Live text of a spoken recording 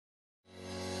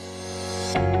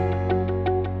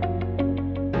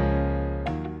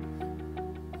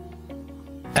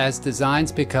As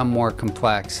designs become more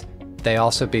complex, they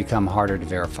also become harder to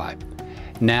verify.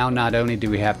 Now, not only do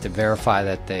we have to verify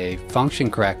that they function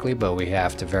correctly, but we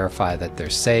have to verify that they're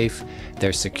safe,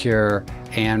 they're secure,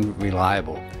 and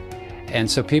reliable. And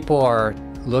so people are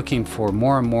looking for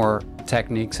more and more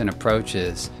techniques and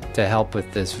approaches to help with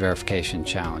this verification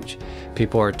challenge.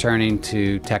 People are turning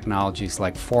to technologies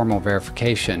like formal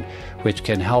verification, which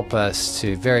can help us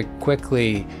to very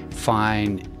quickly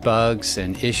find bugs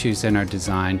and issues in our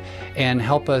design and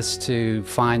help us to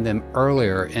find them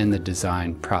earlier in the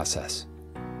design process.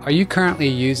 Are you currently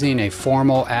using a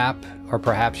formal app, or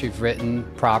perhaps you've written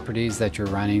properties that you're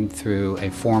running through a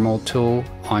formal tool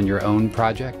on your own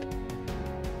project?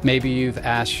 Maybe you've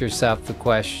asked yourself the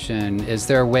question, is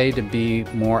there a way to be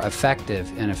more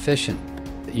effective and efficient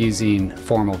using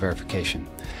formal verification?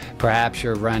 Perhaps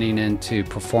you're running into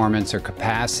performance or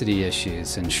capacity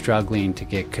issues and struggling to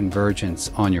get convergence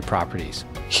on your properties.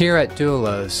 Here at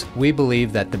Doulos, we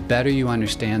believe that the better you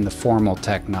understand the formal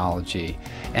technology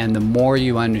and the more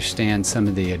you understand some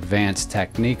of the advanced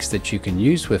techniques that you can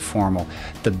use with formal,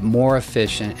 the more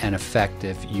efficient and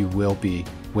effective you will be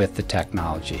with the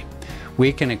technology.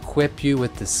 We can equip you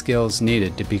with the skills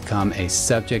needed to become a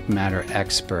subject matter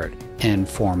expert in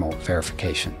formal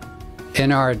verification.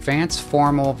 In our advanced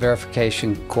formal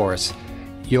verification course,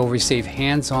 you'll receive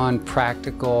hands-on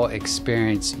practical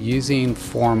experience using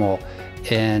formal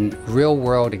in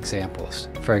real-world examples.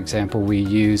 For example, we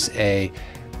use a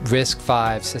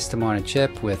RISC-V system on a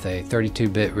chip with a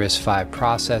 32-bit RISC-V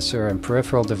processor and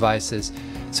peripheral devices,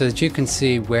 so that you can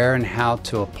see where and how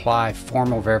to apply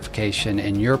formal verification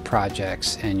in your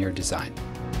projects and your design.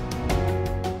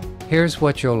 Here's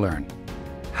what you'll learn: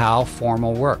 how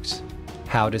formal works,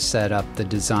 how to set up the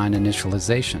design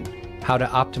initialization, how to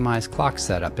optimize clock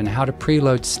setup, and how to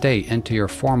preload state into your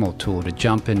formal tool to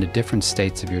jump into different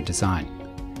states of your design.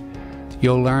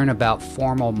 You'll learn about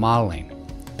formal modeling,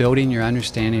 building your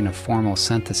understanding of formal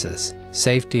synthesis,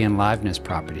 safety and liveness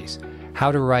properties, how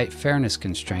to write fairness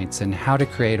constraints, and how to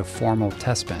create a formal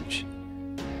test bench.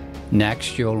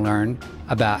 Next, you'll learn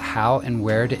about how and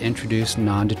where to introduce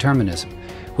non-determinism,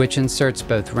 which inserts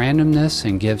both randomness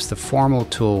and gives the formal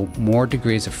tool more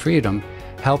degrees of freedom,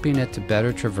 helping it to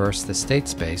better traverse the state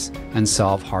space and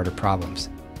solve harder problems.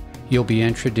 You'll be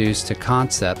introduced to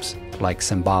concepts like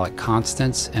symbolic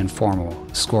constants and formal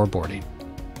scoreboarding.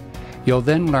 You'll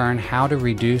then learn how to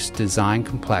reduce design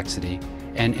complexity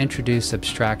and introduce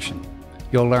abstraction.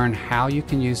 You'll learn how you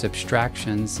can use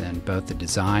abstractions in both the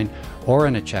design or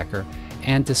in a checker,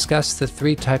 and discuss the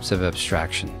three types of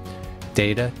abstraction: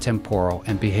 data, temporal,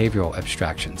 and behavioral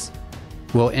abstractions.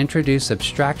 We'll introduce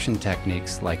abstraction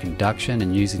techniques like induction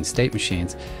and using state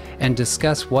machines, and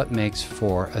discuss what makes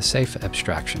for a safe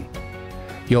abstraction.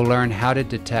 You'll learn how to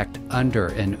detect under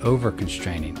and over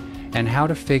constraining, and how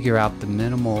to figure out the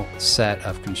minimal set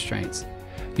of constraints.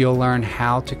 You'll learn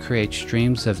how to create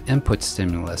streams of input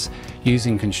stimulus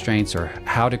using constraints, or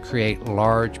how to create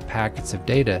large packets of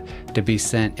data to be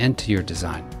sent into your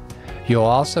design. You'll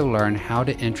also learn how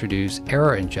to introduce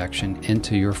error injection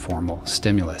into your formal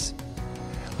stimulus.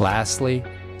 Lastly,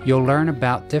 you'll learn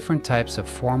about different types of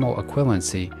formal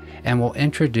equivalency, and will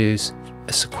introduce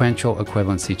sequential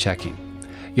equivalency checking.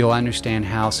 You'll understand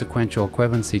how sequential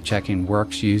equivalency checking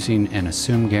works using an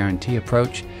assume guarantee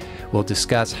approach. We'll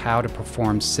discuss how to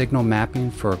perform signal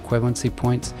mapping for equivalency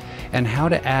points, and how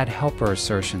to add helper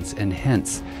assertions and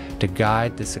hints to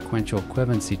guide the sequential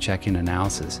equivalency checking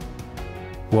analysis.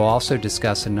 We'll also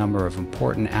discuss a number of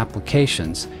important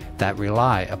applications that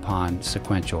rely upon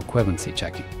sequential equivalency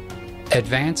checking.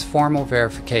 Advanced formal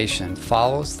verification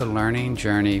follows the learning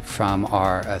journey from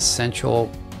our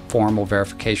essential formal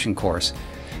verification course,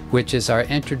 which is our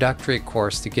introductory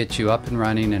course to get you up and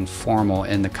running in formal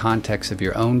in the context of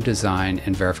your own design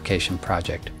and verification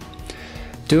project.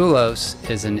 Doulos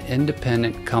is an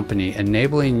independent company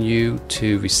enabling you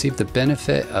to receive the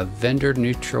benefit of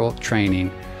vendor-neutral training,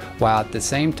 while at the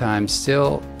same time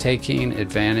still taking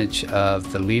advantage of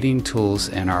the leading tools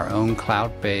in our own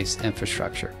cloud-based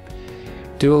infrastructure.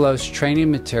 Doulos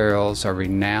training materials are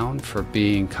renowned for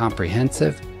being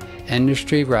comprehensive,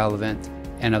 industry relevant,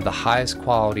 and of the highest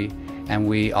quality, and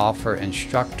we offer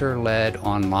instructor-led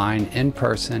online,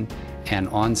 in-person, and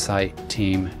on-site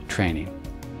team training.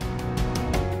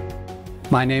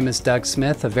 My name is Doug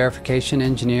Smith, a verification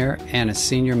engineer and a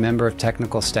senior member of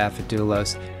technical staff at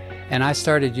Doulos, and I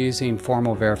started using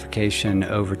formal verification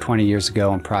over 20 years ago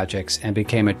on projects and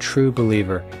became a true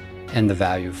believer in the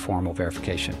value of formal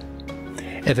verification.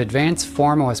 If advanced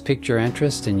formal has piqued your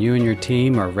interest and you and your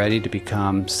team are ready to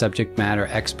become subject matter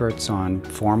experts on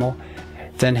formal,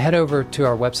 then head over to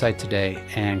our website today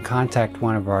and contact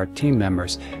one of our team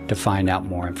members to find out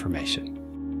more information.